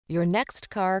Your next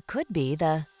car could be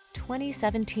the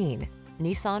 2017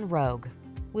 Nissan Rogue.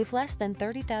 With less than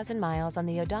 30,000 miles on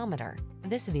the odometer,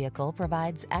 this vehicle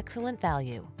provides excellent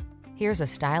value. Here's a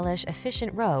stylish,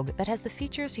 efficient Rogue that has the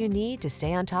features you need to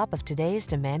stay on top of today's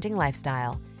demanding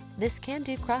lifestyle. This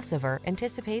can-do crossover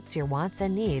anticipates your wants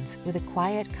and needs with a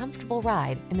quiet, comfortable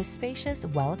ride in a spacious,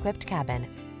 well-equipped cabin.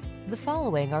 The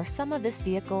following are some of this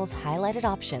vehicle's highlighted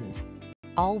options: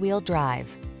 all-wheel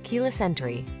drive, keyless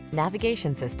entry,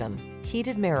 navigation system,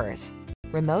 heated mirrors,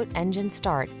 remote engine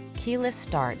start, keyless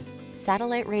start,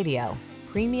 satellite radio,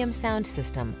 premium sound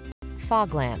system,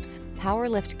 fog lamps, power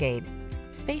liftgate.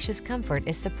 Spacious comfort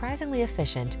is surprisingly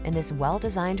efficient in this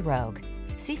well-designed Rogue.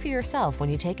 See for yourself when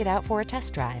you take it out for a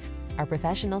test drive. Our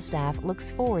professional staff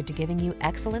looks forward to giving you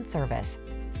excellent service.